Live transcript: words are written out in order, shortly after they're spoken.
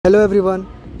Hello everyone,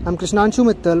 I'm Krishnanshu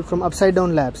Mittal from Upside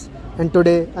Down Labs, and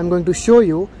today I'm going to show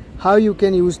you how you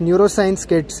can use neuroscience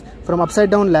kits from Upside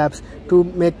Down Labs to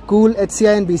make cool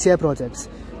HCI and BCI projects.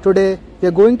 Today we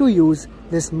are going to use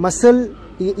this muscle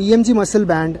EMG muscle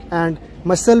band and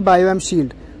muscle bio-amp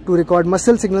shield to record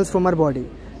muscle signals from our body.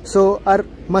 So our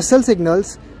muscle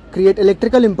signals create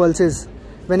electrical impulses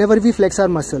whenever we flex our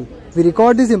muscle. We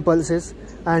record these impulses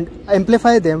and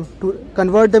amplify them to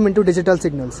convert them into digital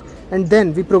signals, and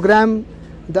then we program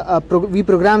the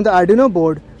Arduino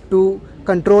board to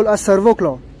control a servo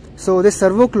claw. So this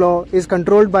servo claw is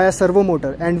controlled by a servo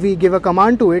motor, and we give a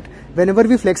command to it whenever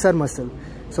we flex our muscle.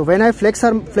 So when I flex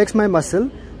my muscle,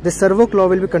 this servo claw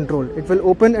will be controlled. It will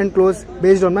open and close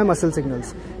based on my muscle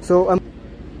signals. So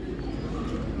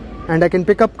and I can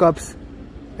pick up cups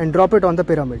and drop it on the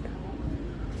pyramid.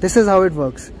 This is how it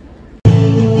works.